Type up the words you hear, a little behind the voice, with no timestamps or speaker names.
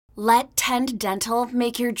Let Tend Dental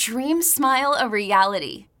make your dream smile a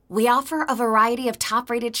reality. We offer a variety of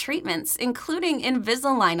top-rated treatments, including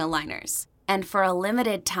Invisalign aligners. And for a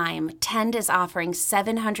limited time, Tend is offering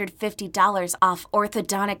 $750 off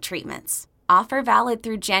orthodontic treatments. Offer valid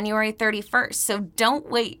through January 31st, so don't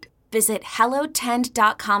wait. Visit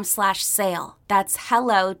hellotend.com/sale. That's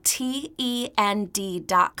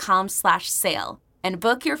hellotend.com/sale. And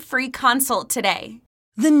book your free consult today.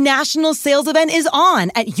 The national sales event is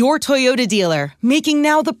on at your Toyota dealer, making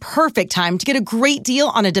now the perfect time to get a great deal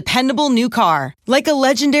on a dependable new car. Like a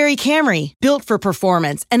legendary Camry, built for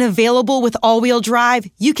performance and available with all-wheel drive,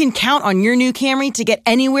 you can count on your new Camry to get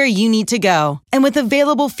anywhere you need to go. And with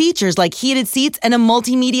available features like heated seats and a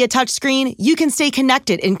multimedia touchscreen, you can stay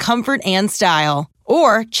connected in comfort and style.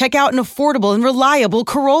 Or check out an affordable and reliable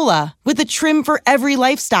Corolla with a trim for every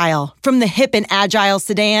lifestyle, from the hip and agile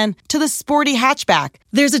sedan to the sporty hatchback.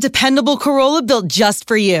 There's a dependable Corolla built just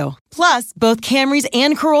for you. Plus, both Camrys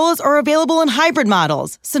and Corollas are available in hybrid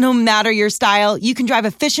models, so no matter your style, you can drive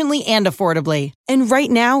efficiently and affordably. And right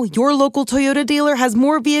now, your local Toyota dealer has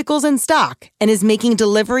more vehicles in stock and is making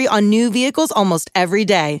delivery on new vehicles almost every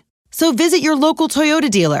day. So visit your local Toyota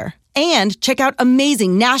dealer. And check out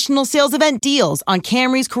amazing national sales event deals on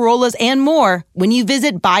Camrys, Corollas, and more when you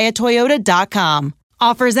visit buyatoyota.com.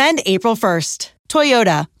 Offers end April 1st.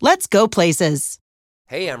 Toyota, let's go places.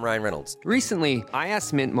 Hey, I'm Ryan Reynolds. Recently, I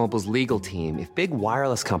asked Mint Mobile's legal team if big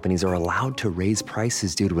wireless companies are allowed to raise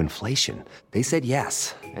prices due to inflation. They said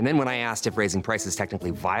yes. And then when I asked if raising prices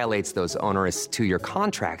technically violates those onerous two-year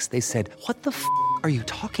contracts, they said, "What the f*** are you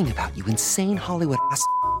talking about, you insane Hollywood ass?"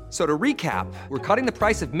 So to recap, we're cutting the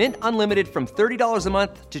price of Mint Unlimited from $30 a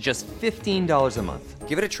month to just $15 a month.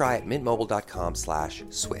 Give it a try at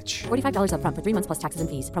mintmobile.com/switch. $45 up front for 3 months plus taxes and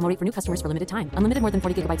fees. Promo rate for new customers for limited time. Unlimited more than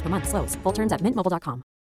 40 gigabytes per month. Slows full terms at mintmobile.com.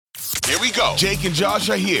 Here we go. Jake and Josh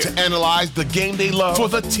are here to analyze the game they love for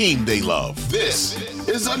the team they love. This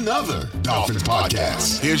is another Dolphins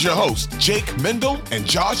podcast. Here's your host, Jake Mendel and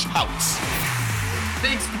Josh Houtz.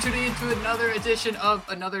 Thanks for tuning in to another edition of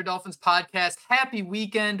Another Dolphins podcast. Happy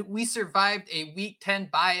weekend. We survived a Week 10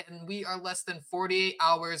 bye, and we are less than 48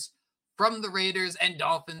 hours from the Raiders and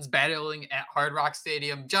Dolphins battling at Hard Rock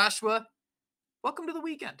Stadium. Joshua, welcome to the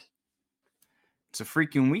weekend. It's a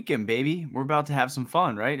freaking weekend, baby. We're about to have some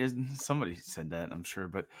fun, right? Somebody said that, I'm sure.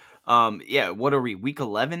 But yeah, what are we? Week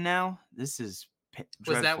 11 now? This is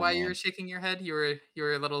dreadful, Was that why man. you were shaking your head? You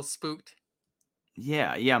were a little spooked?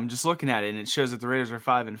 Yeah. I'm just looking at it, and it shows that the Raiders are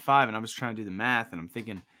 5-5, and I'm just trying to do the math, and I'm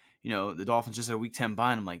thinking, the Dolphins just had a Week 10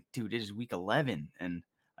 bye, and I'm like, dude, it is Week 11, and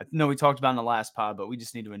I know we talked about it in the last pod, but we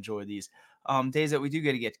just need to enjoy these days that we do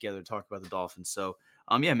get to get together to talk about the Dolphins. So,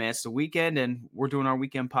 yeah, man, it's the weekend, and we're doing our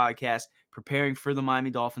weekend podcast, preparing for the Miami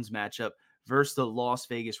Dolphins matchup versus the Las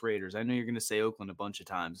Vegas Raiders. I know you're going to say Oakland a bunch of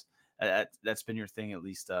times. That's been your thing, at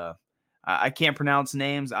least. I can't pronounce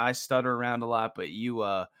names. I stutter around a lot, but you,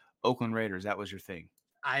 Oakland Raiders, that was your thing.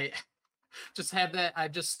 I just have that. I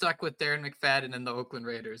just stuck with Darren McFadden and the Oakland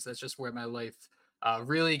Raiders. That's just where my life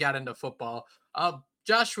really got into football.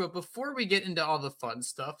 Joshua, before we get into all the fun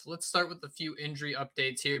stuff, let's start with a few injury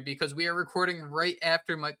updates here because we are recording right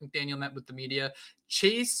after Mike McDaniel met with the media.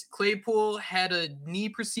 Chase Claypool had a knee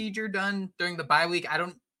procedure done during the bye week. I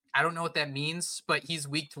don't know what that means, but he's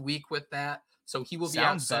week to week with that. So he will be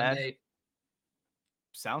out Sunday.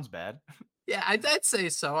 Sounds bad. Yeah, I'd say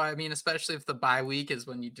so. I mean, especially if the bye week is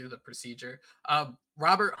when you do the procedure.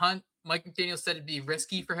 Robert Hunt, Mike McDaniel said it'd be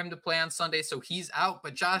risky for him to play on Sunday, so he's out.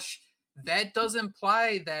 But Josh, that does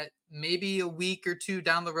imply that maybe a week or two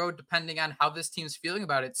down the road, depending on how this team's feeling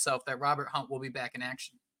about itself, that Robert Hunt will be back in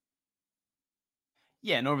action.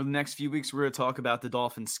 Yeah, and over the next few weeks, we're going to talk about the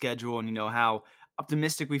Dolphins' schedule and, how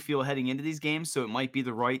optimistic we feel heading into these games. So it might be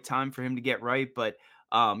the right time for him to get right. But,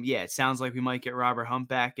 yeah, it sounds like we might get Robert Hunt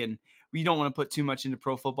back. And we don't want to put too much into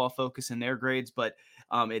Pro Football Focus and their grades, but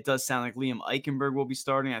it does sound like Liam Eichenberg will be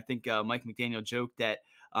starting. I think Mike McDaniel joked that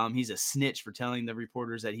he's a snitch for telling the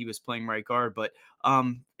reporters that he was playing right guard. But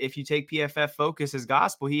if you take PFF Focus as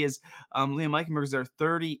gospel, he is Liam Eichenberg is their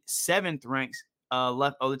 37th ranked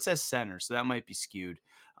left. Oh, it says center, so that might be skewed.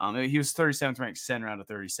 He was 37th ranked center out of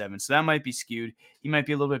 37, so that might be skewed. He might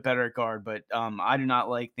be a little bit better at guard, but I do not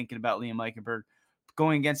like thinking about Liam Eichenberg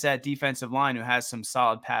going against that defensive line who has some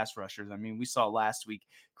solid pass rushers. I mean, we saw last week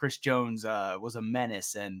Chris Jones was a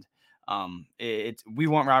menace, and we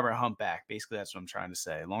want Robert Hunt back. Basically, that's what I'm trying to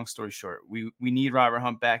say. Long story short, we need Robert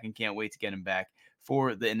Hunt back and can't wait to get him back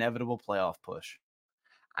for the inevitable playoff push.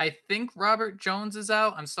 I think Robert Jones is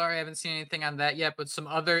out. I'm sorry, I haven't seen anything on that yet, but some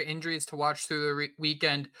other injuries to watch through the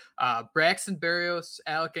weekend. Braxton Berrios,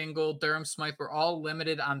 Alec Engel, Durham Smythe were all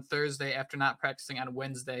limited on Thursday after not practicing on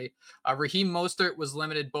Wednesday. Raheem Mostert was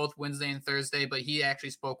limited both Wednesday and Thursday, but he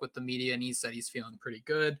actually spoke with the media and he said he's feeling pretty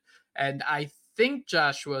good. And I think,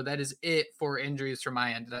 Joshua, that is it for injuries from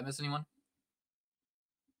my end. Did I miss anyone?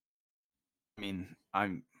 I mean,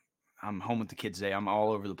 I'm home with the kids today. I'm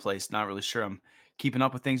all over the place. Not really sure I'm keeping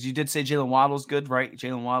up with things. You did say Jalen Waddle's good, right?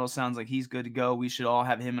 Jalen Waddle sounds like he's good to go. We should all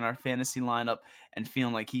have him in our fantasy lineup and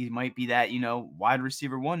feeling like he might be that, wide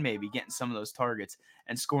receiver one, maybe getting some of those targets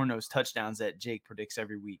and scoring those touchdowns that Jake predicts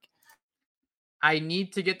every week. I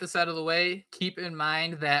need to get this out of the way. Keep in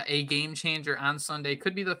mind that a game changer on Sunday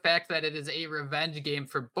could be the fact that it is a revenge game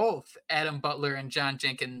for both Adam Butler and John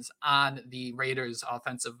Jenkins on the Raiders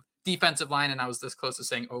defensive line. And I was this close to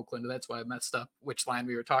saying Oakland. That's why I messed up which line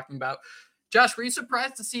we were talking about. Josh, were you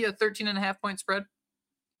surprised to see a 13.5-point spread?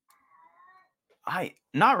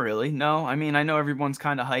 Not really. No. I mean, I know everyone's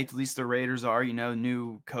kind of hyped. At least the Raiders are,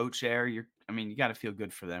 new coach there. You got to feel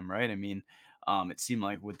good for them, right? I mean, it seemed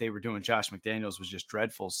like what they were doing, Josh McDaniels, was just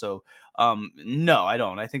dreadful. So, no, I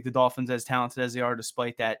don't. I think the Dolphins, as talented as they are,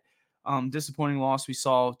 despite that disappointing loss we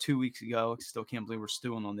saw 2 weeks ago, still can't believe we're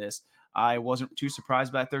stewing on this. I wasn't too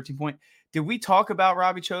surprised by that 13-point. Did we talk about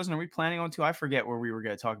Robbie Chosen? Are we planning on to? I forget where we were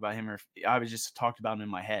going to talk about him, or if I was just talked about him in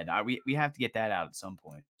my head. We have to get that out at some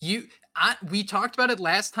point. We talked about it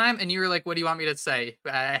last time, and you were like, "What do you want me to say?"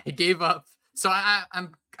 I gave up. So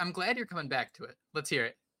I'm glad you're coming back to it. Let's hear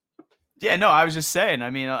it. Yeah, no, I was just saying.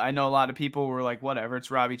 I mean, I know a lot of people were like, whatever,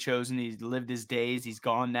 it's Robbie Chosen. He's lived his days. He's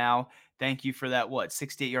gone now. Thank you for that,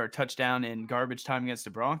 68-yard touchdown in garbage time against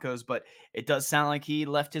the Broncos. But it does sound like he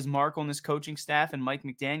left his mark on this coaching staff and Mike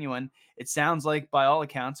McDaniel. And it sounds like, by all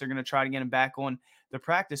accounts, they're going to try to get him back on the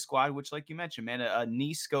practice squad, which, like you mentioned, man, a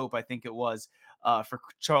knee scope, I think it was, for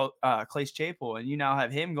Clace Chapel. And you now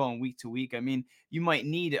have him going week to week. I mean, you might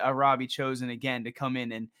need a Robbie Chosen again to come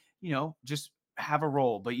in and, just have a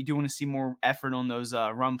role, but you do want to see more effort on those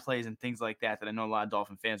run plays and things like that I know a lot of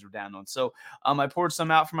Dolphin fans were down on. So I poured some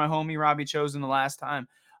out for my homie Robbie Chosen the last time.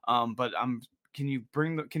 But can you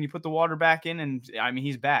put the water back in? And I mean,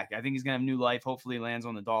 he's back. I think he's gonna have new life. Hopefully he lands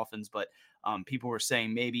on the Dolphins. But people were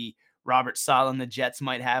saying maybe Robert Saleh and the Jets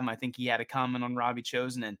might have him. I think he had a comment on Robbie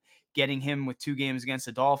Chosen and getting him with 2 games against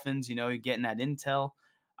the Dolphins, getting that intel.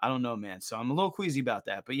 I don't know, man. So I'm a little queasy about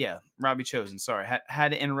that. But yeah, Robbie Chosen. Sorry. Had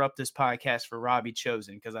to interrupt this podcast for Robbie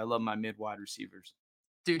Chosen because I love my mid wide receivers.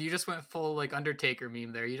 Dude, you just went full like Undertaker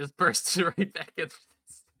meme there. You just bursted right back in.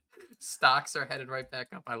 Stocks are headed right back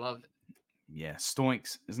up. I love it. Yeah,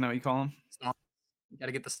 stoinks. Isn't that what you call them? You got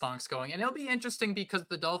to get the stonks going. And it'll be interesting because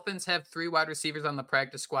the Dolphins have 3 wide receivers on the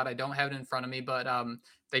practice squad. I don't have it in front of me, but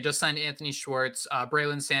they just signed Anthony Schwartz.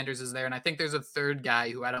 Braylon Sanders is there. And I think there's a third guy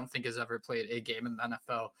who I don't think has ever played a game in the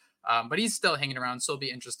NFL. But he's still hanging around. So it'll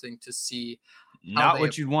be interesting to see. Not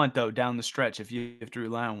what you'd want, though, down the stretch if you have to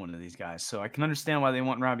rely on one of these guys. So I can understand why they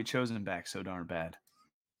want Robbie Chosen back so darn bad.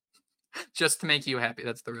 Just to make you happy.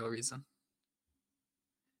 That's the real reason.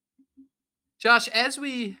 Josh, as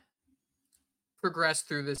we progress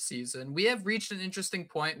through this season, we have reached an interesting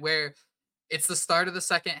point where it's the start of the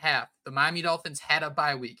second half. The Miami Dolphins had a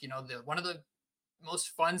bye week. One of the most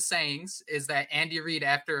fun sayings is that Andy Reid,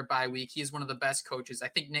 after a bye week, he's one of the best coaches. I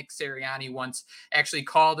think Nick Sirianni once actually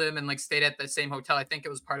called him and stayed at the same hotel. I think it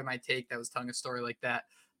was part of my take that was telling a story like that.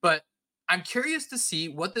 But I'm curious to see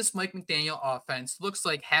what this Mike McDaniel offense looks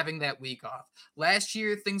like having that week off. Last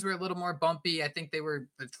year, things were a little more bumpy. I think the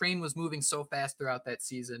train was moving so fast throughout that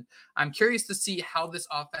season. I'm curious to see how this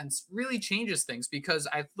offense really changes things because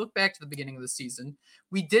I look back to the beginning of the season.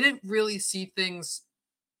 We didn't really see things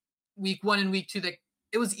week 1 and week 2 that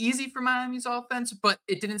it was easy for Miami's offense, but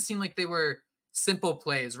it didn't seem like they were simple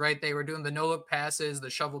plays, right? They were doing the no-look passes, the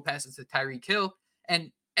shovel passes to Tyreek Hill.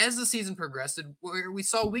 And as the season progressed, where we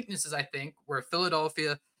saw weaknesses, I think, were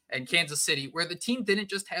Philadelphia and Kansas City, where the team didn't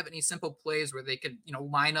just have any simple plays where they could,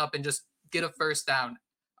 line up and just get a first down.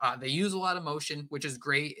 They use a lot of motion, which is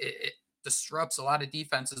great. It disrupts a lot of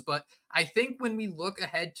defenses. But I think when we look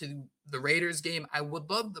ahead to the Raiders game, I would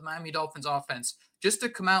love the Miami Dolphins offense just to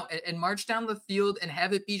come out and march down the field and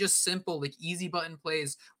have it be just simple, like easy button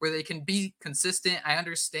plays where they can be consistent. I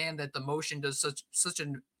understand that the motion does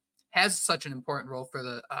has such an important role for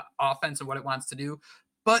the offense and what it wants to do.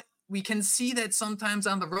 But we can see that sometimes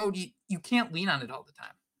on the road, you can't lean on it all the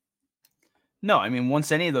time. No, I mean,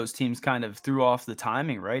 once any of those teams kind of threw off the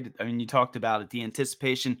timing, right? I mean, you talked about it, the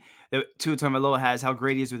anticipation that Tua Tagovailoa has, how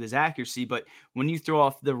great he is with his accuracy, but when you throw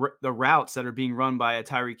off the routes that are being run by a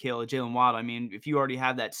Tyreek Hill, a Jalen Waddle, I mean, if you already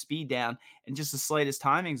have that speed down and just the slightest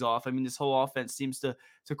timing's off, I mean, this whole offense seems to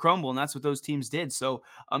crumble, and that's what those teams did. So,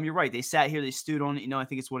 you're right. They sat here, they stewed on it. I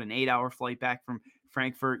think it's what, an 8-hour flight back from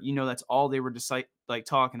Frankfurt. That's all they were just like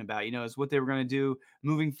talking about. Is what they were going to do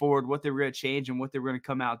moving forward, what they were going to change, and what they were going to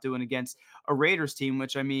come out doing against a Raiders team,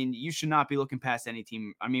 which, I mean, you should not be looking past any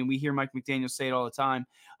team. I mean, we hear Mike McDaniel say it all the time.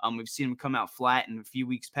 We've seen him come out flat in a few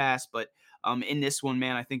weeks past, but in this one,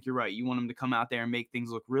 man, I think you're right. You want him to come out there and make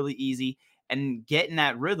things look really easy and get in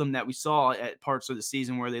that rhythm that we saw at parts of the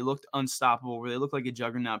season where they looked unstoppable, where they looked like a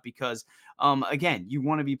juggernaut because, again, you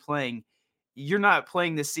want to be playing. You're not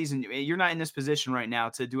playing this season. You're not in this position right now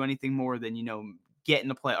to do anything more than, get in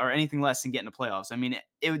the play or anything less than get in the playoffs. I mean,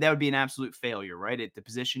 that would be an absolute failure, right? At the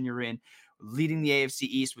position you're in, leading the AFC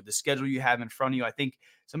East with the schedule you have in front of you. I think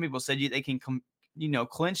some people said they can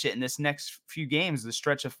clinch it in this next few games, the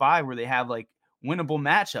stretch of 5 where they have like winnable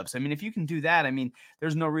matchups. I mean, if you can do that, I mean,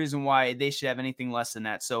 there's no reason why they should have anything less than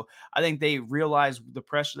that. So I think they realize the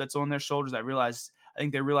pressure that's on their shoulders. I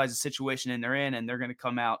think they realize the situation they're in, and they're going to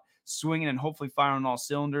come out swinging and hopefully firing on all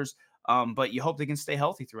cylinders. But you hope they can stay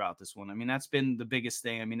healthy throughout this one. I mean, that's been the biggest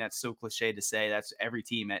thing. I mean, that's so cliche to say. That's every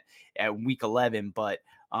team at week 11. But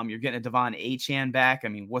you're getting a Devon Achane back. I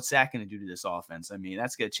mean, what's that going to do to this offense? I mean,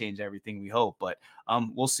 that's going to change everything, we hope. But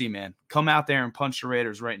we'll see, man. Come out there and punch the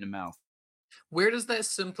Raiders right in the mouth. Where does that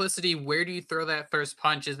simplicity, where do you throw that first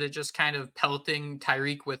punch? Is it just kind of pelting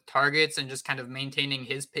Tyreek with targets and just kind of maintaining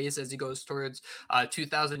his pace as he goes towards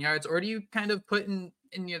 2,000 yards? Or do you kind of put in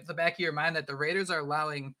the back of your mind that the Raiders are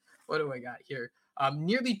allowing, what do I got here?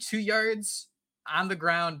 Nearly 2 yards on the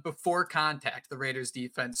ground before contact, the Raiders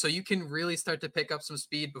defense. So you can really start to pick up some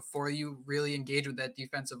speed before you really engage with that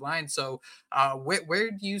defensive line. So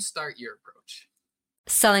where do you start your approach?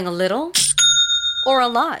 Selling a little or a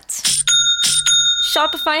lot?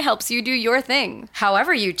 Shopify helps you do your thing,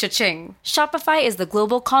 however you cha-ching. Shopify is the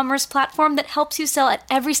global commerce platform that helps you sell at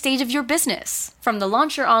every stage of your business. From the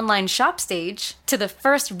launch your online shop stage, to the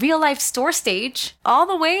first real-life store stage, all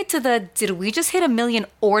the way to the did we just hit 1 million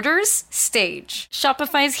orders stage.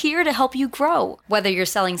 Shopify's here to help you grow. Whether you're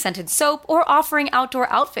selling scented soap or offering outdoor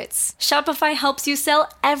outfits, Shopify helps you sell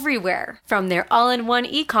everywhere. From their all-in-one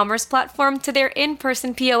e-commerce platform to their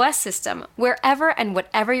in-person POS system, wherever and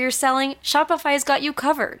whatever you're selling, Shopify's got you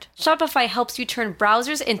covered. Shopify helps you turn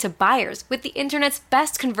browsers into buyers with the internet's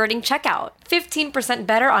best converting checkout. 15%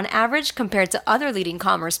 better on average compared to other leading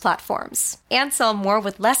commerce platforms. And sell more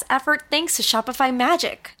with less effort thanks to Shopify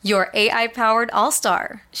Magic, your AI-powered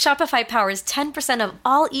all-star. Shopify powers 10% of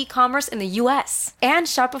all e-commerce in the US. And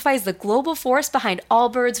Shopify is the global force behind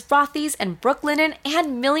Allbirds, Rothy's, and Brooklinen,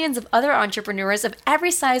 and millions of other entrepreneurs of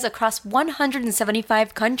every size across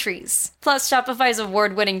 175 countries. Plus, Shopify's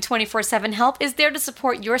award-winning 24/7 help is there to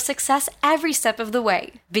support your success every step of the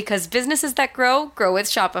way. Because businesses that grow, grow with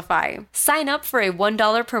Shopify. Sign up for a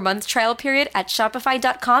 $1 per month trial period at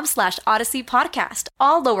shopify.com/Odyssey Podcast,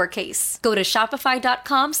 all lowercase. Go to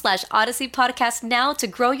shopify.com/Odyssey Podcast now to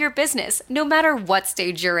grow your business, no matter what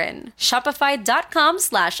stage you're in.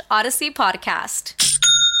 Shopify.com/Odyssey Podcast.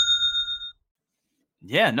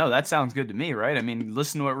 Yeah, no, that sounds good to me, right? I mean,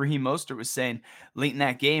 listen to what Raheem Mostert was saying late in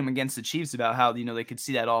that game against the Chiefs about how, they could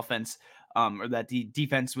see that offense or that the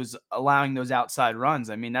defense was allowing those outside runs.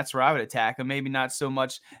 I mean, that's where I would attack him. Maybe not so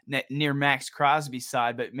much near Max Crosby's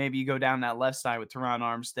side, but maybe you go down that left side with Teron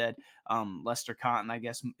Armstead. Lester Cotton, I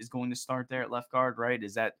guess, is going to start there at left guard, right?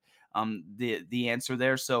 Is that the answer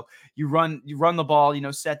there? So you run the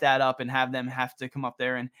ball, set that up and have them have to come up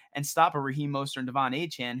there and stop a Raheem Mostert and Devon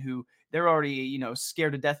Achane, who they're already,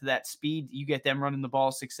 scared to death of that speed. You get them running the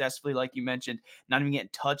ball successfully, like you mentioned, not even getting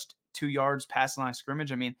touched 2 yards past the line of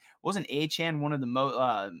scrimmage. I mean, wasn't Achane one of the most,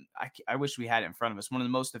 I wish we had it in front of us, one of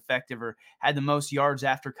the most effective or had the most yards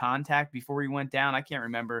after contact before he went down? I can't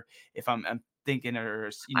remember if I'm thinking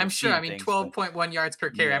or I'm sure. I mean, 12.1 yards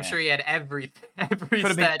per carry. Yeah. I'm sure he had everything. Could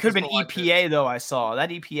have been EPA though. I saw that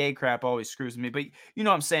EPA crap always screws me. But you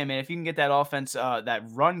know what I'm saying, man. If you can get that offense, that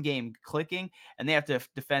run game clicking, and they have to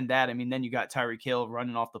defend that, I mean, then you got Tyreek Hill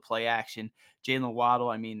running off the play action, Jalen Waddle.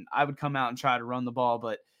 I mean, I would come out and try to run the ball,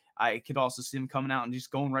 but I could also see him coming out and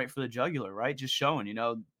just going right for the jugular, right? Just showing,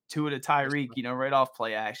 two to Tyreek, right off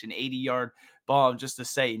play action, 80-yard ball, just to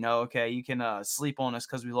say, okay, you can sleep on us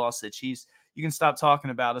because we lost to the Chiefs. You can stop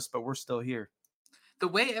talking about us, but we're still here. the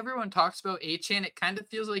way everyone talks about Achan, it kind of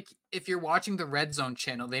feels like if you're watching the Red Zone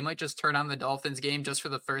channel, they might just turn on the Dolphins game just for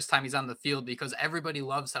the first time he's on the field because everybody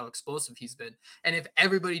loves how explosive he's been. And if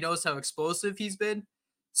everybody knows how explosive he's been,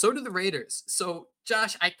 so do the Raiders. So,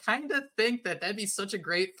 Josh, I kind of think that that'd be such a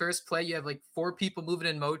great first play. You have like four people moving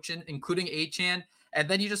in motion, including Achan, and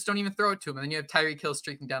then you just don't even throw it to him. And then you have Tyreek Hill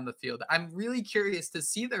streaking down the field. I'm really curious to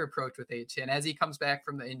see their approach with Achan as he comes back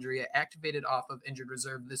from the injury, activated off of injured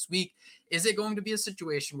reserve this week. Is it going to be a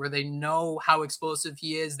situation where they know how explosive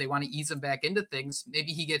he is? They want to ease him back into things.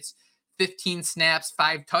 Maybe he gets 15 snaps,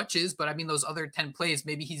 5 touches, but I mean, those other 10 plays,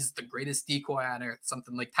 maybe he's the greatest decoy on earth,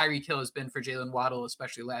 something like Tyreek Hill has been for Jalen Waddle,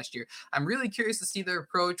 especially last year. I'm really curious to see their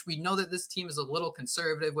approach. We know that this team is a little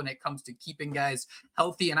conservative when it comes to keeping guys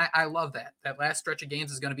healthy, and I love that. That last stretch of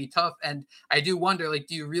games is going to be tough, and I do wonder, like,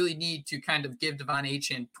 do you really need to kind of give Devon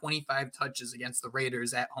Achan 25 touches against the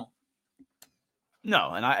Raiders at home?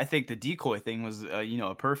 No, and I think the decoy thing was,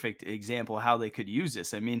 a perfect example of how they could use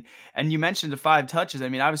this. I mean, and you mentioned the 5 touches. I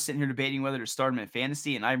mean, I was sitting here debating whether to start him in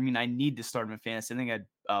fantasy, and I mean, I need to start him in fantasy. I think I had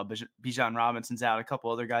Bijan Robinson's out, a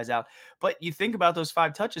couple other guys out. But you think about those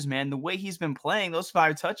 5 touches, man. The way he's been playing, those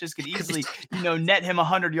 5 touches could easily, net him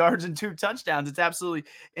 100 yards and 2 touchdowns. It's absolutely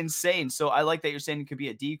insane. So I like that you're saying it could be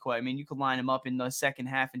a decoy. I mean, you could line him up in the second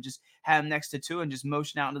half and just have him next to two and just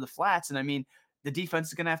motion out into the flats. And I mean, the defense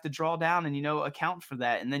is going to have to draw down and, account for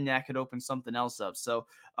that. And then that could open something else up. So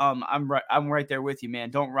I'm right there with you, man.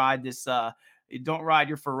 Don't ride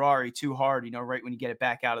your Ferrari too hard, right when you get it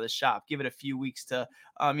back out of the shop. Give it a few weeks to,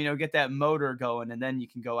 get that motor going. And then you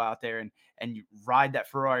can go out there and you ride that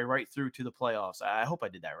Ferrari right through to the playoffs. I hope I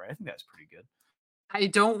did that right. I think that's pretty good. I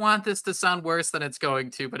don't want this to sound worse than it's going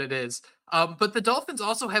to, but it is. But the Dolphins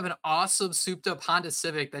also have an awesome souped up Honda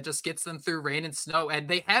Civic that just gets them through rain and snow, and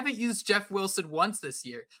they haven't used Jeff Wilson once this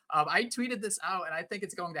year. I tweeted this out, and I think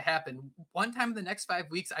it's going to happen. One time in the next 5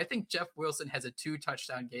 weeks, I think Jeff Wilson has a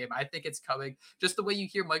 2-touchdown game. I think it's coming. Just the way you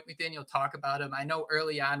hear Mike McDaniel talk about him. I know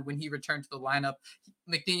early on when he returned to the lineup,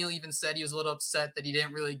 McDaniel even said he was a little upset that he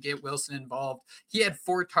didn't really get Wilson involved. He had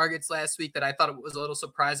 4 targets last week that I thought it was a little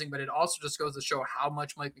surprising, but it also just goes to show how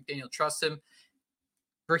much Mike McDaniel trusts him.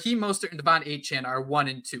 Raheem Mostert and Devon Achan are 1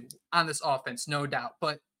 and 2 on this offense, no doubt.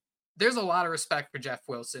 But there's a lot of respect for Jeff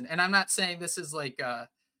Wilson. And I'm not saying this is like,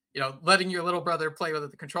 letting your little brother play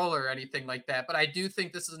with the controller or anything like that. But I do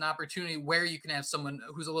think this is an opportunity where you can have someone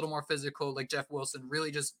who's a little more physical, like Jeff Wilson,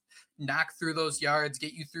 really just knock through those yards,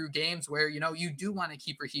 get you through games where, you do want to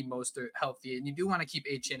keep Raheem Mostert healthy and you do want to keep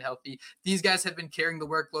Achan healthy. These guys have been carrying the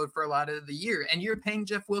workload for a lot of the year, and you're paying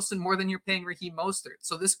Jeff Wilson more than you're paying Raheem Mostert.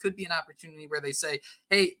 So this could be an opportunity where they say,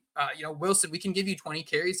 hey, Wilson, we can give you 20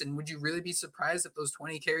 carries. And would you really be surprised if those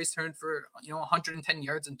 20 carries turned for, 110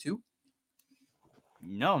 yards and 2?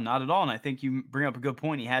 No, not at all. And I think you bring up a good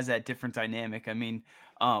point. He has that different dynamic. I mean,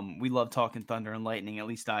 we love talking thunder and lightning. At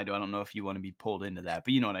least I do. I don't know if you want to be pulled into that,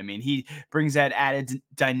 but you know what I mean? He brings that added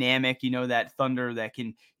dynamic, that thunder that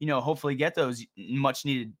can, hopefully get those much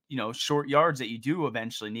needed, short yards that you do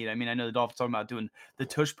eventually need. I mean, I know the Dolphins talking about doing the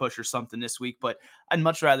tush push or something this week, but I'd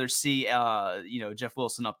much rather see, Jeff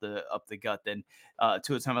Wilson up the gut than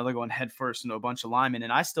to a time they're going head first into a bunch of linemen.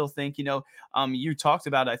 And I still think, you talked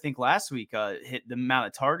about, I think last week, hit the amount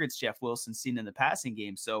of targets Jeff Wilson's seen in the passing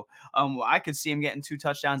game. So I could see him getting 2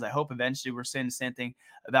 touchdowns. I hope eventually we're saying the same thing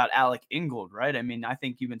about Alec Ingold, right? I mean, I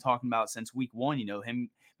think you've been talking about since week 1, him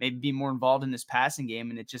maybe be more involved in this passing game,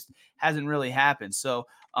 and it just hasn't really happened. So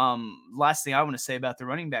last thing I want to say about the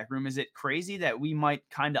running back room, is it crazy that we might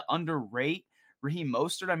kind of underrate Raheem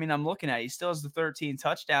Mostert? I mean, I'm looking at it. He still has the 13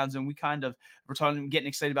 touchdowns, and we're getting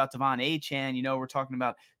excited about Devon Achan. We're talking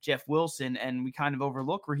about Jeff Wilson, and we kind of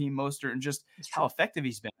overlook Raheem Mostert and just how effective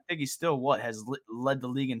he's been. I think he's still has led the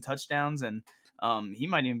league in touchdowns, and he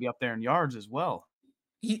might even be up there in yards as well.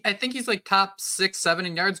 I think he's like top 6, 7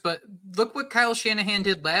 in yards, but look what Kyle Shanahan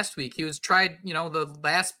did last week. He was tried, the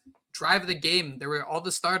last drive of the game. All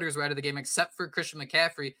the starters were out of the game except for Christian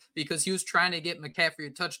McCaffrey, because he was trying to get McCaffrey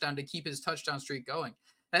a touchdown to keep his touchdown streak going.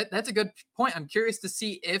 That's a good point. I'm curious to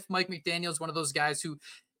see if Mike McDaniel is one of those guys who,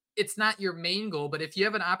 it's not your main goal, but if you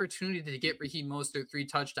have an opportunity to get Raheem Mostert 3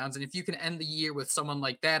 touchdowns, and if you can end the year with someone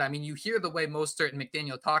like that, I mean, you hear the way Mostert and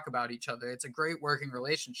McDaniel talk about each other. It's a great working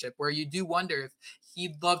relationship where you do wonder if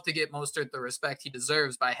he'd love to get Mostert the respect he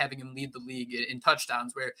deserves by having him lead the league in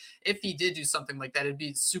touchdowns, where if he did do something like that, it'd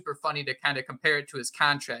be super funny to kind of compare it to his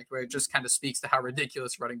contract, where it just kind of speaks to how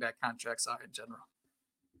ridiculous running back contracts are in general.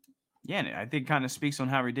 Yeah, and I think kind of speaks on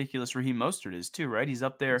how ridiculous Raheem Mostert is too, right? He's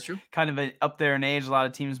up there, kind of up there in age. A lot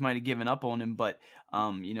of teams might have given up on him, but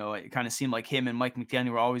it kind of seemed like him and Mike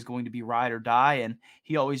McDaniel were always going to be ride or die, and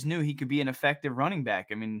he always knew he could be an effective running back.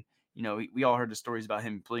 I mean, we all heard the stories about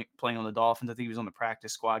him playing on the Dolphins. I think he was on the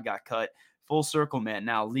practice squad, got cut. Full circle, man.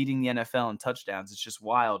 Now leading the NFL in touchdowns. It's just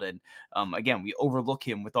wild. And again, we overlook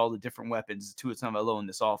him with all the different weapons Tua Tagovailoa and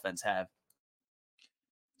this offense have.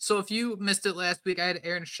 So if you missed it last week, I had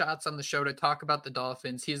Aaron Schatz on the show to talk about the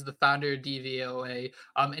Dolphins. He's the founder of DVOA,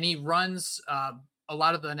 and he runs a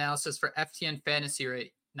lot of the analysis for FTN Fantasy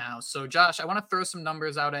right now. So Josh, I want to throw some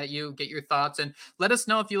numbers out at you, get your thoughts, and let us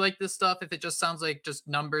know if you like this stuff. If it just sounds like just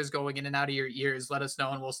numbers going in and out of your ears, let us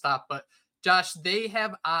know and we'll stop. But Josh, they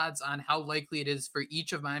have odds on how likely it is for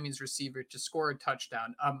each of Miami's receivers to score a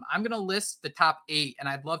touchdown. I'm going to list the top 8, and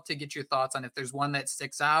I'd love to get your thoughts on if there's one that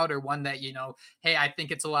sticks out or one that, hey, I think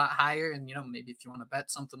it's a lot higher. And, maybe if you want to bet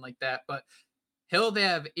something like that. But Hill, they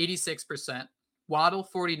have 86%, Waddle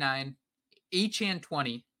 49, Achane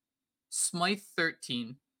 20, Smythe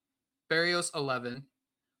 13, Berrios 11,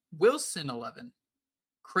 Wilson 11,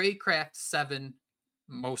 Craycraft 7,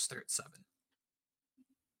 Mostert 7.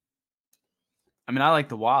 I mean, I like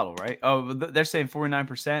the Waddle, right? Oh, they're saying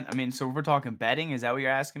 49%. I mean, so if we're talking betting, is that what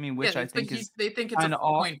you're asking me? Which I think is they think it's a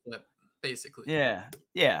coin flip, basically. Yeah.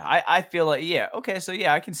 I feel like, okay. So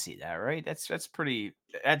I can see that, right? That's just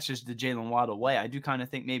the Jalen Waddle way. I do kind of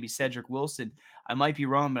think maybe Cedric Wilson, I might be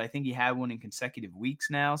wrong, but I think he had one in consecutive weeks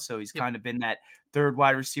now. So he's kind of been that third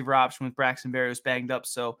wide receiver option with Braxton Berrios banged up.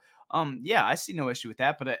 So I see no issue with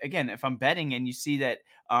that. But again, if I'm betting and you see that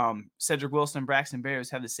Cedric Wilson and Braxton Berrios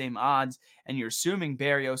have the same odds, and you're assuming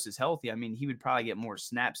Berrios is healthy, I mean, he would probably get more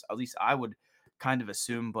snaps. At least I would kind of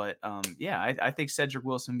assume. But I think Cedric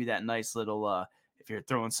Wilson would be that nice little if you're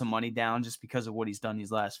throwing some money down just because of what he's done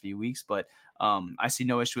these last few weeks. But I see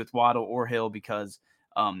no issue with Waddle or Hill because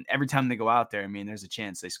every time they go out there, I mean, there's a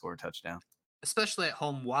chance they score a touchdown. Especially at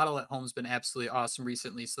home. Waddle at home has been absolutely awesome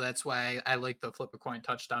recently. So that's why I like the flip a coin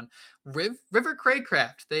touchdown. River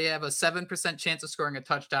Craycraft, they have a 7% chance of scoring a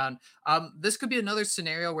touchdown. This could be another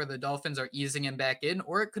scenario where the Dolphins are easing him back in,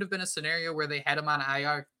 or it could have been a scenario where they had him on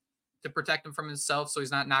IR to protect him from himself so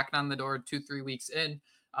he's not knocking on the door 2-3 weeks in.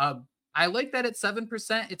 I like that at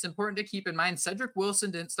 7%. It's important to keep in mind Cedric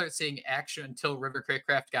Wilson didn't start seeing action until River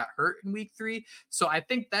Craycraft got hurt in week 3. So I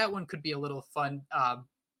think that one could be a little fun.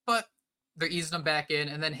 But they're easing him back in.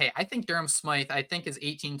 And then, hey, I think Durham Smythe, I think his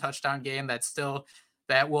 18 touchdown game,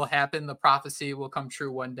 that will happen. The prophecy will come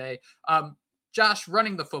true one day. Josh,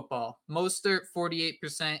 running the football, Mostert 48%,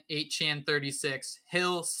 Achane 36%,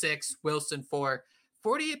 Hill 6%, Wilson 4%.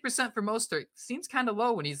 48% for Mostert seems kind of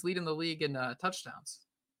low when he's leading the league in touchdowns.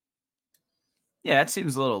 Yeah, that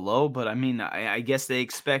seems a little low, but I mean, I guess they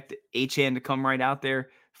expect Achane to come right out there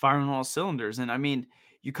firing on all cylinders. And I mean,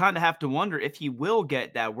 you kind of have to wonder if he will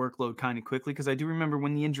get that workload kind of quickly, because I do remember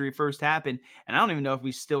when the injury first happened, and I don't even know if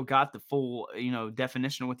we still got the full,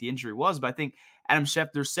 definition of what the injury was, but I think Adam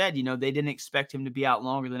Schefter said, they didn't expect him to be out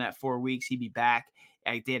longer than that 4 weeks. He'd be back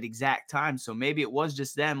at that exact time. So maybe it was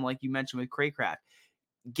just them, like you mentioned with Craycraft,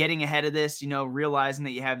 getting ahead of this, realizing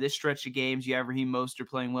that you have this stretch of games, you have Raheem Mostert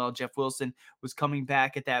playing well, Jeff Wilson was coming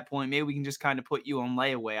back at that point. Maybe we can just kind of put you on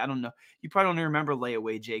layaway. I don't know. You probably don't even remember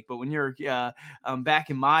layaway, Jake, but when you're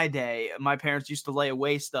back in my day, my parents used to lay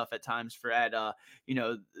away stuff at times for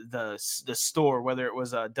the store, whether it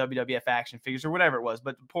was WWF action figures or whatever it was.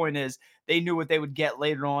 But the point is, they knew what they would get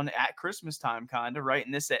later on at Christmas time, kind of, right?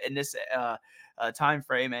 In this time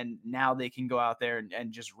frame, and now they can go out there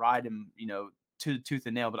and just ride him, tooth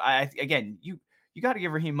and nail. But you got to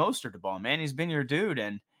give Raheem Mostert the ball, man. He's been your dude,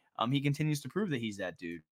 and he continues to prove that he's that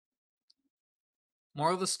dude.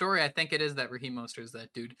 Moral of the story, I think it is that Raheem Mostert is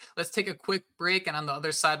that dude. Let's take a quick break, and on the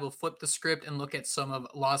other side, we'll flip the script and look at some of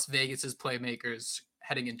Las Vegas's playmakers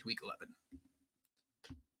heading into Week 11.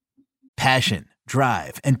 Passion,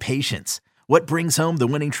 drive, and patience. What brings home the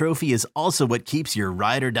winning trophy is also what keeps your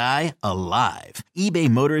ride or die alive. eBay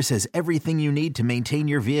Motors has everything you need to maintain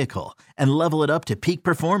your vehicle and level it up to peak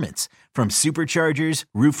performance, from superchargers,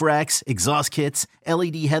 roof racks, exhaust kits,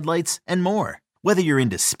 LED headlights, and more. Whether you're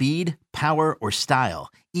into speed, power, or style,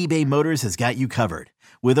 eBay Motors has got you covered.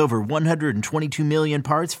 With over 122 million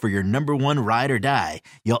parts for your number one ride or die,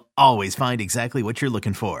 you'll always find exactly what you're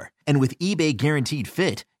looking for. And with eBay Guaranteed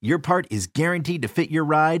Fit, your part is guaranteed to fit your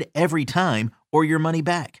ride every time or your money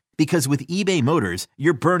back. Because with eBay Motors,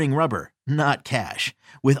 you're burning rubber, not cash.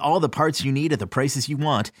 With all the parts you need at the prices you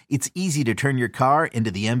want, it's easy to turn your car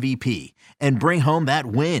into the MVP and bring home that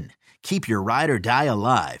win. Keep your ride or die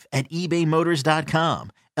alive at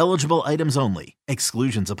ebaymotors.com. Eligible items only.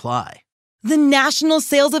 Exclusions apply. The national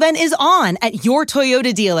sales event is on at your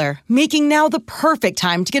Toyota dealer, making now the perfect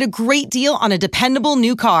time to get a great deal on a dependable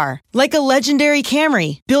new car. Like a legendary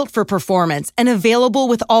Camry, built for performance and available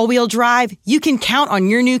with all-wheel drive, you can count on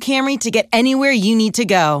your new Camry to get anywhere you need to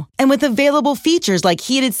go. And with available features like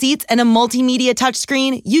heated seats and a multimedia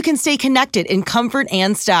touchscreen, you can stay connected in comfort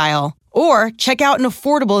and style. Or check out an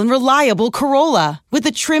affordable and reliable Corolla with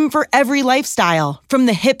a trim for every lifestyle, from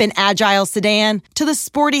the hip and agile sedan to the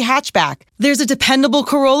sporty hatchback. There's a dependable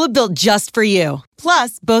Corolla built just for you.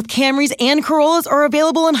 Plus, both Camrys and Corollas are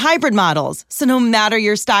available in hybrid models, so no matter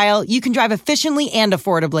your style, you can drive efficiently and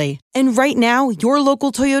affordably. And right now, your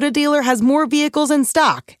local Toyota dealer has more vehicles in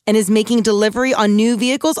stock and is making delivery on new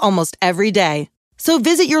vehicles almost every day. So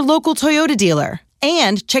visit your local Toyota dealer.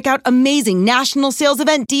 And check out amazing national sales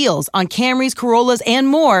event deals on Camrys, Corollas, and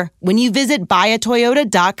more when you visit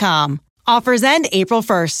buyatoyota.com. Offers end April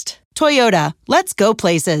 1st. Toyota, let's go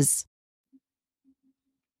places.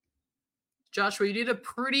 Joshua, you did a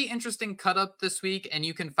pretty interesting cut up this week, and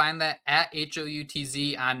you can find that at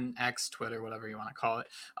HOUTZ on X, Twitter, whatever you want to call it.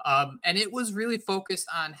 And it was really focused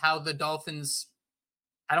on how the Dolphins,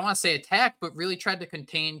 I don't want to say attack, but really tried to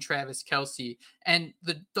contain Travis Kelce. And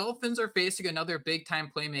the Dolphins are facing another big time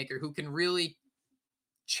playmaker who can really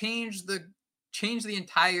change the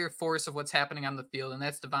entire force of what's happening on the field. And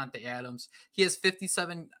that's Davante Adams. He has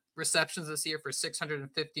 57 receptions this year for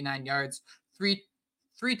 659 yards, three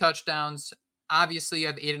touchdowns. Obviously, you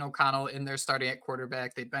have Aiden O'Connell in there starting at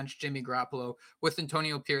quarterback. They benched Jimmy Garoppolo with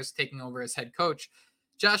Antonio Pierce taking over as head coach.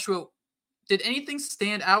 Joshua, did anything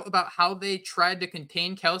stand out about how they tried to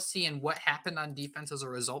contain Kelce and what happened on defense as a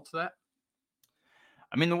result of that?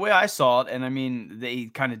 I mean, the way I saw it, and I mean, they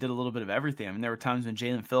kind of did a little bit of everything. I mean, there were times when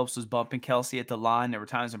Jalen Phillips was bumping Kelce at the line. There were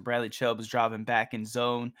times when Bradley Chubb was driving back in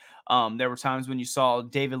zone. There were times when you saw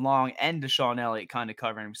David Long and Deshaun Elliott kind of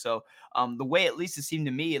covering him. So the way, at least it seemed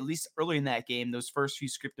to me, at least early in that game, those first few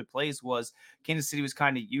scripted plays was Kansas City was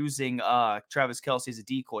kind of using Travis Kelce as a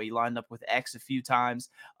decoy. He lined up with X a few times,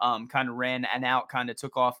 kind of ran and out, kind of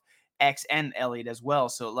took off X and Elliott as well.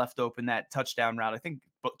 So it left open that touchdown route. I think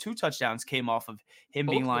 2 touchdowns came off of him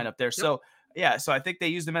being lined up there. Yep. So yeah, so I think they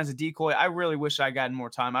used him as a decoy. I really wish I got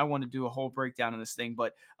more time. I want to do a whole breakdown on this thing,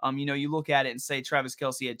 but you look at it and say Travis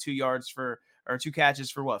Kelce had 2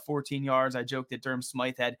 catches for 14 yards. I joked that Durham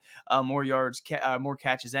Smythe had more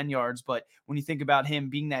catches and yards, but when you think about him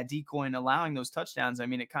being that decoy and allowing those touchdowns, I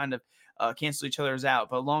mean, it kind of cancel each other's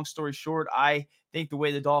out. But long story short, I think the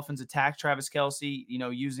way the Dolphins attack Travis Kelce,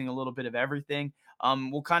 using a little bit of everything,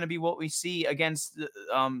 will kind of be what we see against,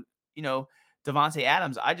 Davante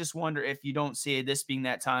Adams. I just wonder if you don't see this being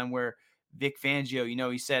that time where Vic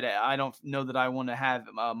Fangio, he said, I don't know that I want to have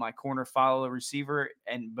my corner follow a receiver,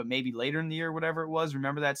 but maybe later in the year, whatever it was,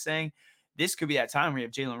 remember that saying? This could be that time where you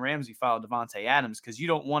have Jalen Ramsey follow Davante Adams, because you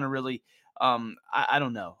don't want to really, I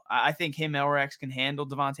don't know. I think him or X can handle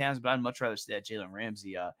Davante Adams, but I'd much rather see that Jalen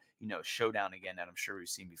Ramsey, showdown again that I'm sure we've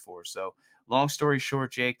seen before. So long story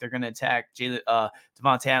short, Jake, they're going to attack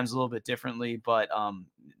Davante Adams a little bit differently, but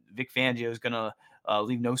Vic Fangio is going to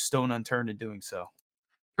leave no stone unturned in doing so.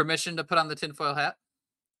 Permission to put on the tinfoil hat?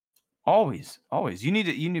 Always. You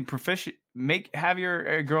need proficient. Have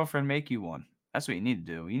your girlfriend make you one. That's what you need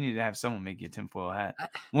to do. You need to have someone make you a tinfoil hat.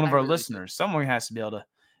 One of our listeners, someone has to be able to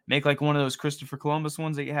make like one of those Christopher Columbus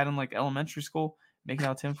ones that you had in like elementary school. Making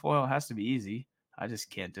out tinfoil has to be easy. I just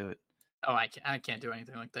can't do it. Oh, I can't do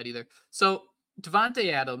anything like that either. So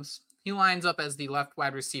Davante Adams, he lines up as the left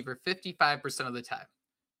wide receiver 55% of the time.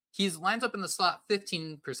 He lines up in the slot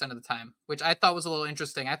 15% of the time, which I thought was a little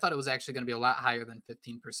interesting. I thought it was actually going to be a lot higher than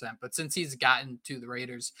 15%. But since he's gotten to the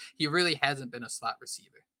Raiders, he really hasn't been a slot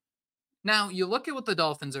receiver. Now, you look at what the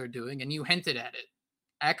Dolphins are doing, and you hinted at it.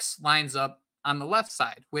 X lines up on the left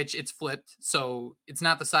side, which it's flipped, so it's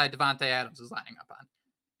not the side Davante Adams is lining up on.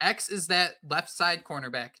 X is that left side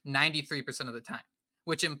cornerback 93% of the time,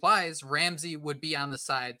 which implies Ramsey would be on the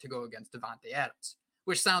side to go against Davante Adams,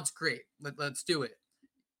 which sounds great. Let's do it.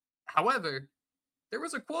 However, there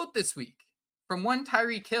was a quote this week from one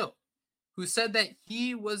Tyreek Hill who said that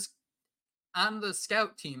he was on the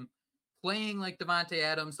scout team playing like Davante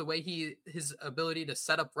Adams, the way his ability to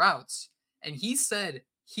set up routes. And he said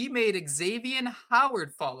he made Xavier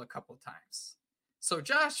Howard fall a couple times. So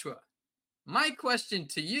Joshua, my question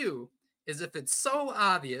to you is, if it's so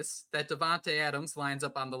obvious that Davante Adams lines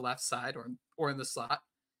up on the left side or in the slot,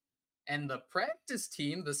 and the practice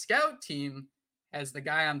team, the scout team, has the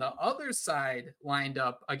guy on the other side lined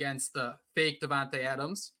up against the fake Davante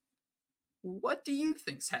Adams, what do you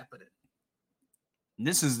think's happening?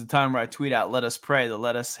 This is the time where I tweet out, let us pray, the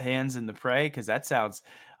let us hands in the pray, because that sounds,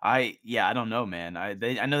 I don't know, man. I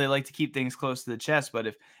know they like to keep things close to the chest, but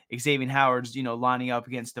if Xavier Howard's, lining up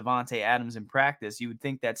against Devontae Adams in practice, you would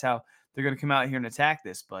think that's how they're going to come out here and attack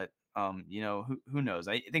this. But who knows?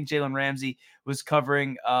 I think Jalen Ramsey was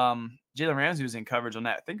covering. Jalen Ramsey was in coverage on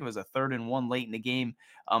that. I think it was a 3rd and 1 late in the game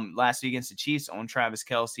last week against the Chiefs on Travis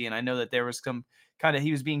Kelce, and I know that there was some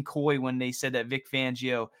he was being coy when they said that Vic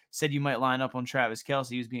Fangio said you might line up on Travis Kelce.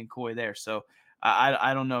 He was being coy there, so.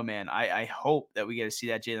 I don't know, man. I hope that we get to see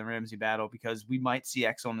that Jalen Ramsey battle because we might see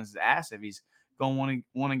X on his ass if he's going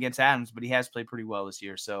one against Adams, but he has played pretty well this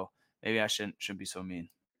year, so maybe I shouldn't be so mean.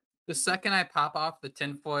 The second I pop off the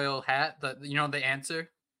tinfoil hat, the answer,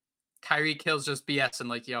 Tyreek Hill's just BSing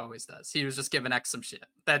like he always does. He was just giving X some shit.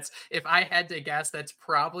 That's if I had to guess, that's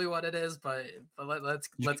probably what it is. But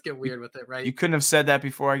let's get weird with it, right? You couldn't have said that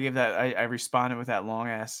before I gave that. I responded with that long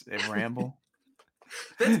ass ramble.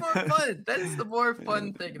 That's more fun. That's the more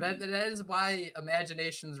fun thing. That is why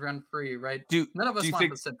imaginations run free, right? None of us want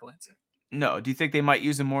the simple answer. No. Do you think they might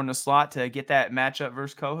use him more in the slot to get that matchup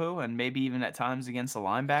versus Kohu and maybe even at times against a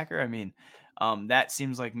linebacker? I mean, that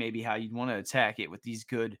seems like maybe how you'd want to attack it with these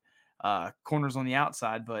good corners on the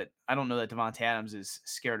outside. But I don't know that Devontae Adams is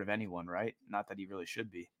scared of anyone, right? Not that he really should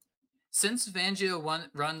be. Since Fangio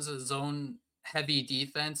runs a zone-heavy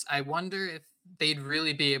defense, I wonder if they'd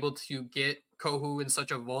really be able to get Kohu in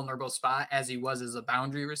such a vulnerable spot as he was as a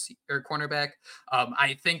boundary receiver cornerback.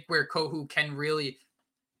 I think where Kohu can really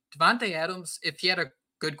Devontae Adams, if he had a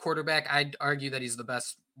good quarterback, I'd argue that he's the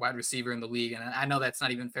best wide receiver in the league. And I know that's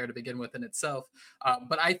not even fair to begin with in itself.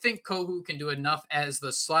 But I think Kohu can do enough as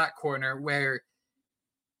the slot corner where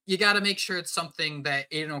you got to make sure it's something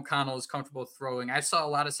that Aiden O'Connell is comfortable throwing. I saw a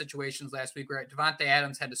lot of situations last week where Devontae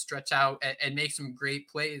Adams had to stretch out and make some great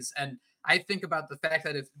plays. And I think about the fact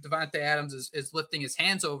that if Devontae Adams is lifting his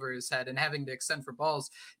hands over his head and having to extend for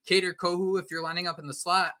balls, Kader Kohu, if you're lining up in the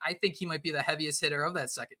slot, I think he might be the heaviest hitter of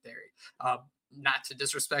that secondary. Not to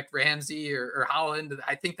disrespect Ramsey or Holland.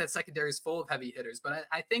 I think that secondary is full of heavy hitters, but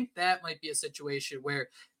I think that might be a situation where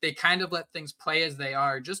they kind of let things play as they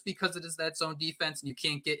are just because it is that zone defense and you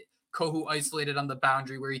can't get Kohu isolated on the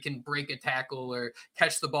boundary where he can break a tackle or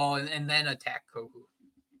catch the ball and then attack Kohu.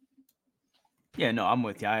 Yeah, no, I'm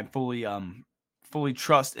with you. I fully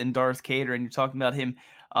trust in Darth Kader, and you're talking about him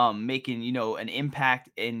making an impact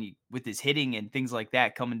with his hitting and things like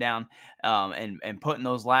that coming down and putting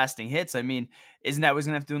those lasting hits. I mean, isn't that what he's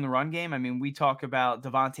gonna have to do in the run game? I mean, we talk about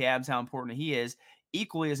Devontae Adams, how important he is,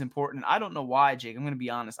 equally as important. I don't know why, Jake. I'm gonna be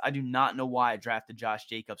honest. I do not know why I drafted Josh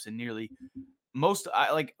Jacobs in nearly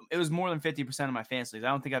it was more than 50% of my fantasy leagues. I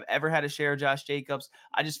don't think I've ever had a share of Josh Jacobs.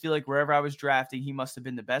 I just feel like wherever I was drafting, he must have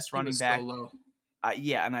been the best running back. So low.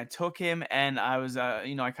 Yeah, and I took him, and I was,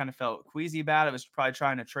 I kind of felt queasy about it. I was probably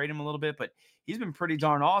trying to trade him a little bit, but he's been pretty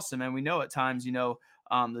darn awesome. And we know at times,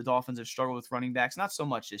 the Dolphins have struggled with running backs, not so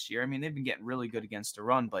much this year. I mean, they've been getting really good against the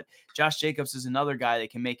run, but Josh Jacobs is another guy that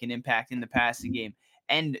can make an impact in the passing game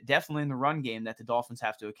and definitely in the run game that the Dolphins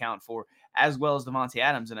have to account for, as well as Devontae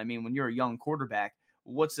Adams. And I mean, when you're a young quarterback,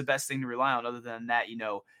 what's the best thing to rely on other than that,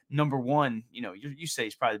 number one, you say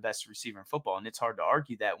he's probably the best receiver in football, and it's hard to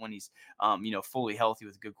argue that when he's, fully healthy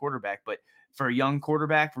with a good quarterback. But for a young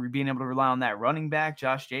quarterback, for being able to rely on that running back,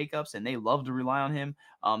 Josh Jacobs, and they love to rely on him,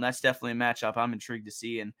 that's definitely a matchup I'm intrigued to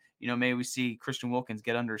see. And, maybe we see Christian Wilkins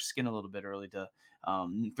get under his skin a little bit early to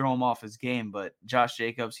throw him off his game. But Josh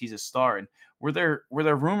Jacobs, he's a star. And were there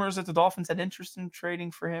rumors that the Dolphins had interest in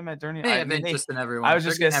trading for him They have interest in everyone. I was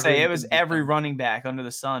just going to say, it was every running back under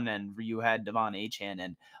the sun, and you had Devon Achane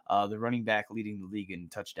and the running back leading the league in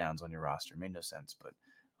touchdowns on your roster. It made no sense. But,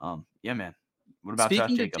 yeah, man. What about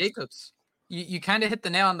Speaking Josh of Jacobs? You kind of hit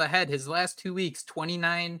the nail on the head. His last 2 weeks,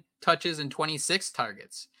 29 touches and 26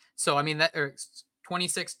 targets. So, I mean,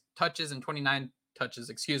 26 touches and 29 touches,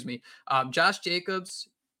 excuse me. Josh Jacobs,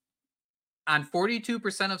 on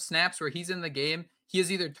 42% of snaps where he's in the game, he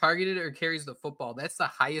is either targeted or carries the football. That's the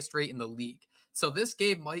highest rate in the league. So this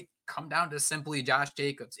game might come down to simply Josh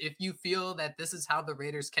Jacobs. If you feel that this is how the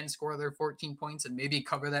Raiders can score their 14 points and maybe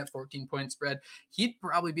cover that 14-point spread, he'd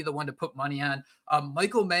probably be the one to put money on.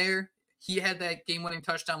 Michael Mayer, he had that game-winning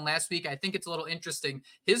touchdown last week. I think it's a little interesting.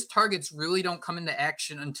 His targets really don't come into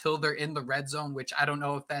action until they're in the red zone, which I don't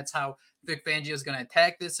know if that's how Vic Fangio is going to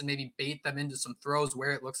attack this and maybe bait them into some throws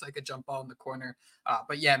where it looks like a jump ball in the corner.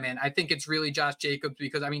 But yeah, man, I think it's really Josh Jacobs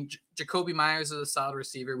because, I mean, Jacoby Myers is a solid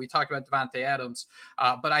receiver. We talked about Devontae Adams,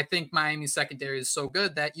 but I think Miami's secondary is so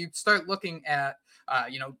good that you start looking at,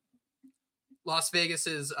 Las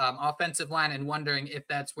Vegas's offensive line and wondering if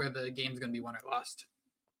that's where the game's going to be won or lost.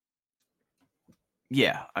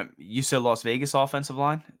 Yeah, you said Las Vegas offensive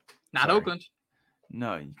line? Not Sorry. Oakland.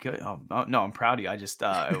 No, you could. No, I'm proud of you. I just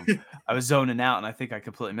I was zoning out, and I think I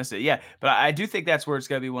completely missed it. Yeah, but I do think that's where it's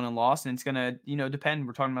gonna be won and lost, and it's gonna depend.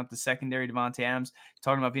 We're talking about the secondary, Devontae Adams,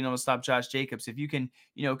 talking about being able to stop Josh Jacobs. If you can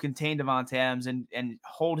contain Devontae Adams and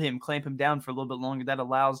hold him, clamp him down for a little bit longer, that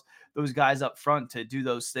allows those guys up front to do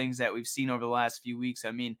those things that we've seen over the last few weeks.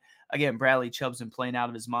 I mean, again, Bradley Chubb's been playing out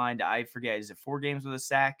of his mind. I forget, is it 4 games with a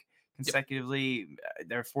sack consecutively?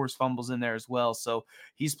 There are forced fumbles in there as well, so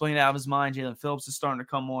he's playing out of his mind. Jalen Phillips is starting to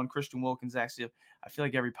come on. Christian Wilkins, actually, I feel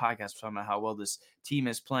like every podcast we're talking about how well this team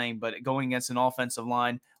is playing, but going against an offensive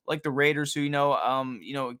line like the Raiders, who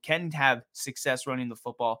can have success running the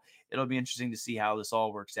football, it'll be interesting to see how this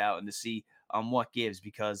all works out and to see what gives,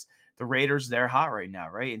 because the Raiders, they're hot right now,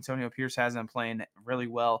 right? Antonio Pierce has them playing really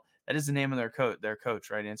well. That is the name of their coach,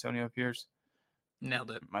 right? Antonio Pierce.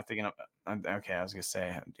 Nailed it. Am I thinking of okay? I was gonna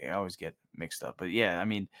say I always get mixed up, but yeah, I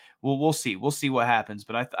mean, we'll see. We'll see what happens.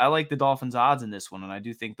 But I like the Dolphins' odds in this one, and I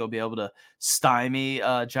do think they'll be able to stymie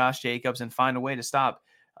Josh Jacobs and find a way to stop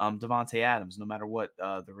Devontae Adams, no matter what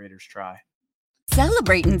the Raiders try.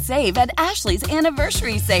 Celebrate and save at Ashley's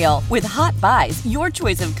Anniversary Sale. With Hot Buys, your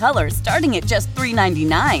choice of colors starting at just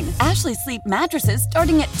 $3.99. Ashley Sleep mattresses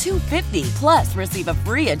starting at $2.50. Plus, receive a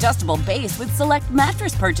free adjustable base with select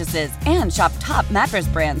mattress purchases. And shop top mattress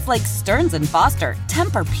brands like Stearns & Foster,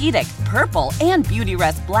 Tempur-Pedic, Purple, and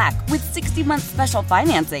Beautyrest Black with 60-month special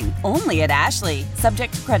financing. Only at Ashley.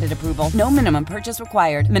 Subject to credit approval. No minimum purchase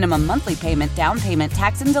required. Minimum monthly payment, down payment,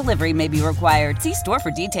 tax, and delivery may be required. See store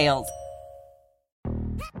for details.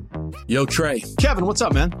 Yo, Trey. Kevin, what's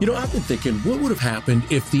up, man? I've been thinking, what would have happened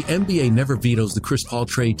if the NBA never vetoes the Chris Paul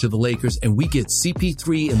trade to the Lakers and we get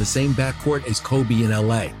CP3 in the same backcourt as Kobe in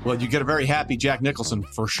LA? Well, you get a very happy Jack Nicholson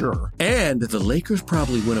for sure. And the Lakers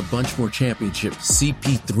probably win a bunch more championships.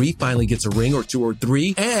 CP3 finally gets a ring or 2 or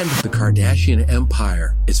 3, and the Kardashian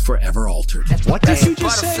empire is forever altered. What did you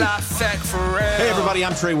just say? Hey, everybody,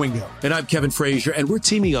 I'm Trey Wingo. And I'm Kevin Frazier, and we're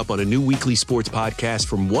teaming up on a new weekly sports podcast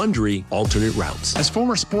from Wondery, Alternate Routes. As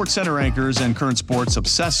former Sports Center anchors and current sports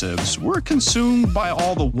obsessives, we're consumed by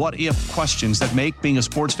all the what-if questions that make being a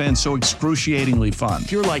sports fan so excruciatingly fun.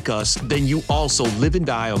 If you're like us, then you also live and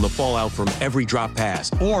die on the fallout from every drop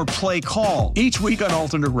pass. Or play call. Each week on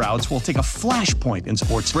Alternate Routes, we'll take a flashpoint in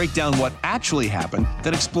sports, break down what actually happened,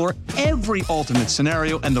 then explore every alternate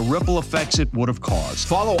scenario and the ripple effects it would have caused.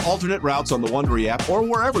 Follow Alternate Routes on the Wondery app or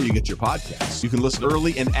wherever you get your podcasts. You can listen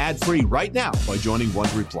early and ad-free right now by joining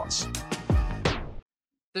Wondery Plus.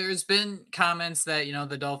 There's been comments that,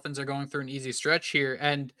 the Dolphins are going through an easy stretch here,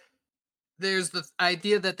 and there's the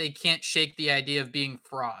idea that they can't shake the idea of being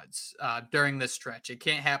frauds during this stretch. It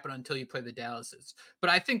can't happen until you play the Dallases.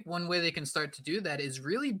 But I think one way they can start to do that is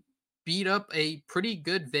really beat up a pretty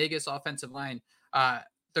good Vegas offensive line.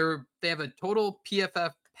 They have a total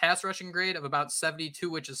PFF pass rushing grade of about 72,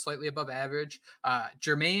 which is slightly above average.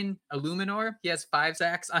 Jermaine Illuminor, he has 5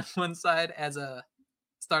 sacks on one side as a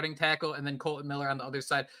starting tackle, and then Colton Miller on the other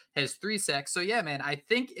side has 3 sacks. So yeah, man, I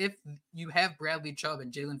think if you have Bradley Chubb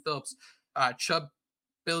and Jalen Phillips, Chubb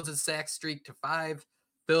builds his sack streak to 5,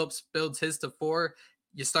 Phillips builds his to 4.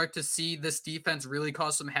 You start to see this defense really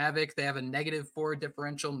cause some havoc. They have a -4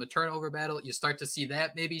 differential in the turnover battle. You start to see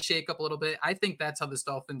that maybe shake up a little bit. I think that's how this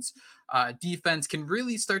Dolphins defense can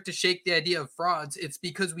really start to shake the idea of frauds. It's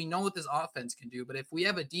because we know what this offense can do. But if we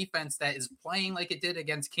have a defense that is playing like it did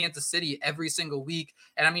against Kansas City every single week,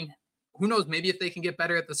 and I mean, who knows, maybe if they can get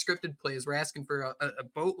better at the scripted plays, we're asking for a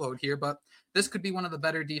boatload here, but this could be one of the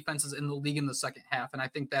better defenses in the league in the second half. And I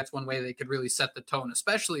think that's one way they could really set the tone,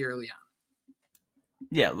 especially early on.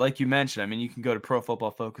 Yeah, like you mentioned, I mean, you can go to Pro Football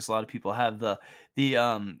Focus. A lot of people have the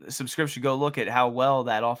subscription. Go look at how well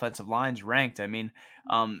that offensive line's ranked. I mean,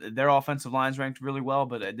 their offensive line's ranked really well,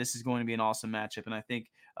 but this is going to be an awesome matchup. And I think,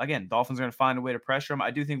 again, Dolphins are going to find a way to pressure them. I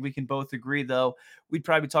do think we can both agree, though, we'd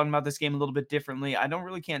probably be talking about this game a little bit differently. I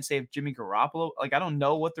can't say if Jimmy Garoppolo, I don't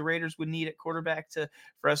know what the Raiders would need at quarterback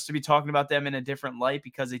for us to be talking about them in a different light,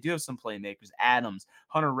 because they do have some playmakers. Adams,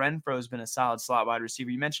 Hunter Renfrow has been a solid slot wide receiver.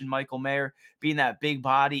 You mentioned Michael Mayer being that big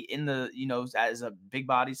body in the, as a big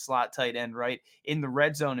body slot tight end, right, in the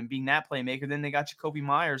red zone and being that playmaker. Then they got Jacoby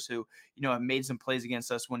Myers, who, have made some plays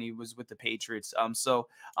against us when he was with the Patriots.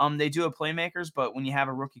 They do have playmakers, but when you have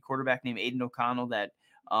a rookie quarterback named Aiden O'Connell that,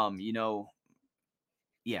 we're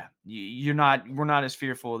not as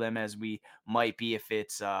fearful of them as we might be if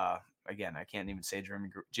it's, again, I can't even say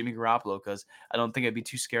Jimmy Garoppolo, because I don't think I'd be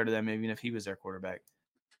too scared of them even if he was their quarterback.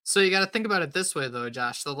 So you got to think about it this way, though,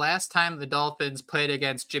 Josh. The last time the Dolphins played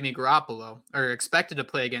against Jimmy Garoppolo, or expected to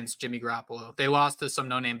play against Jimmy Garoppolo, they lost to some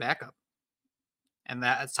no-name backup. And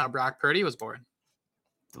that's how Brock Purdy was born.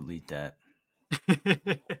 Delete that.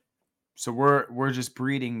 So we're just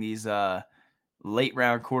breeding these late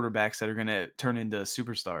round quarterbacks that are going to turn into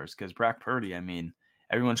superstars, because Brock Purdy, I mean,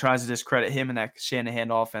 everyone tries to discredit him in that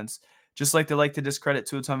Shanahan offense, just like they like to discredit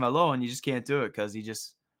Tua Tagovailoa, and you just can't do it because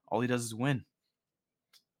all he does is win.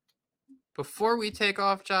 Before we take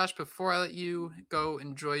off, Josh, before I let you go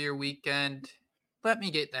enjoy your weekend, let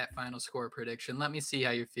me get that final score prediction. Let me see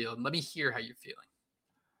how you're feeling. Let me hear how you're feeling.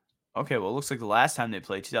 Okay, well, it looks like the last time they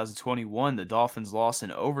played, 2021, the Dolphins lost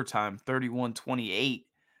in overtime, 31-28.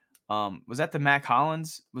 Was that the Mac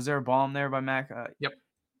Hollins? Was there a bomb there by Mac? Yep.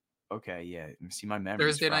 Okay, yeah. Let me see, my memory.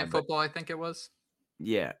 Thursday Night Football, I think it was.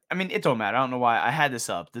 Yeah, I mean, it don't matter. I don't know why I had this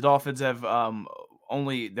up. The Dolphins have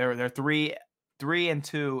only they're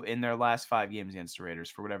 3-2 in their last 5 games against the Raiders,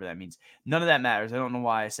 for whatever that means. None of that matters. I don't know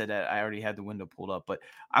why I said that. I already had the window pulled up, but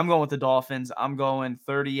I'm going with the Dolphins. I'm going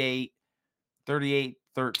 38-13.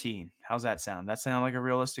 How's that sound? That sound like a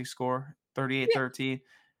realistic score? 38-13. I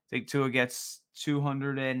think Tua gets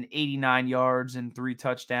 289 yards and 3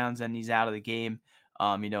 touchdowns, and he's out of the game.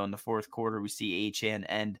 In the fourth quarter, we see Achane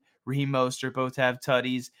and Raheem Mostert both have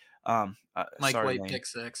tutties. Mike sorry, White Lane. pick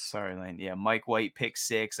 6. Sorry, Lane. Yeah, Mike White pick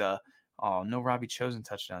 6. No Robbie Chosen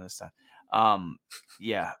touchdown this time.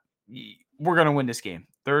 Yeah, we're gonna win this game,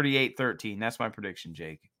 38-13. That's my prediction,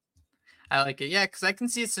 Jake. I like it. Yeah, because I can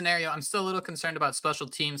see a scenario. I'm still a little concerned about special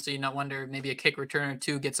teams, so you not wonder maybe a kick return or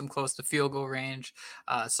 2 gets them close to field goal range,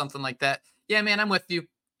 something like that. Yeah, man, I'm with you.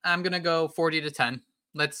 I'm gonna go 40-10.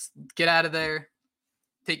 Let's get out of there,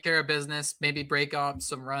 take care of business, maybe break off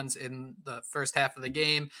some runs in the first half of the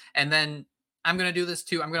game, and then I'm gonna do this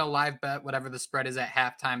too. I'm gonna live bet whatever the spread is at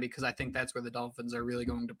halftime, because I think that's where the Dolphins are really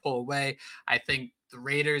going to pull away. I think the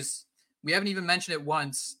Raiders. We haven't even mentioned it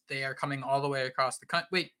once. They are coming all the way across the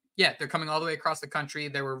country. Yeah, they're coming all the way across the country.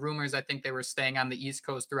 There were rumors, I think they were staying on the East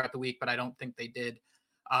Coast throughout the week, but I don't think they did.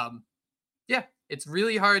 Yeah, it's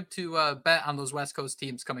really hard to bet on those West Coast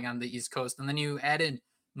teams coming on the East Coast. And then you add in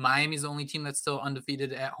Miami's the only team that's still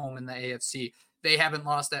undefeated at home in the AFC. They haven't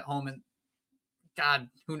lost at home in,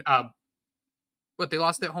 they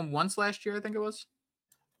lost at home once last year, I think it was.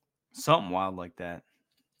 Something wild like that.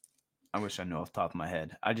 I wish I knew off the top of my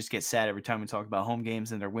head. I just get sad every time we talk about home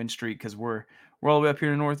games and their win streak, because we're all the way up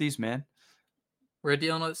here in the Northeast, man. We're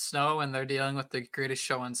dealing with snow, and they're dealing with the greatest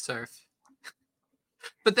show on surf.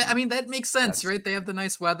 But that makes sense, right? They have the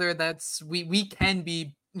nice weather. We can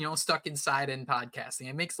be, stuck inside and podcasting.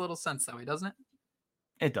 It makes a little sense that way, doesn't it?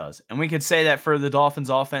 It does. And we could say that for the Dolphins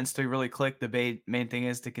offense to really click, the main thing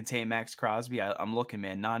is to contain Max Crosby. I'm looking,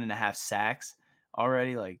 man, 9.5 sacks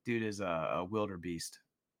already. Like, dude is a wildebeest.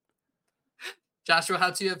 Joshua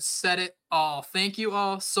Houts, you have said it all. Thank you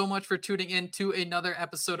all so much for tuning in to another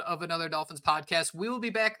episode of Another Dolphins podcast. We will be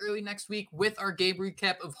back early next week with our game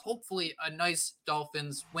recap of hopefully a nice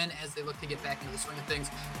Dolphins win as they look to get back into the swing of things.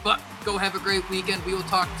 But go have a great weekend. We will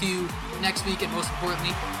talk to you next week, and most importantly,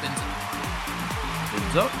 fins up.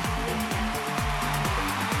 Fins up.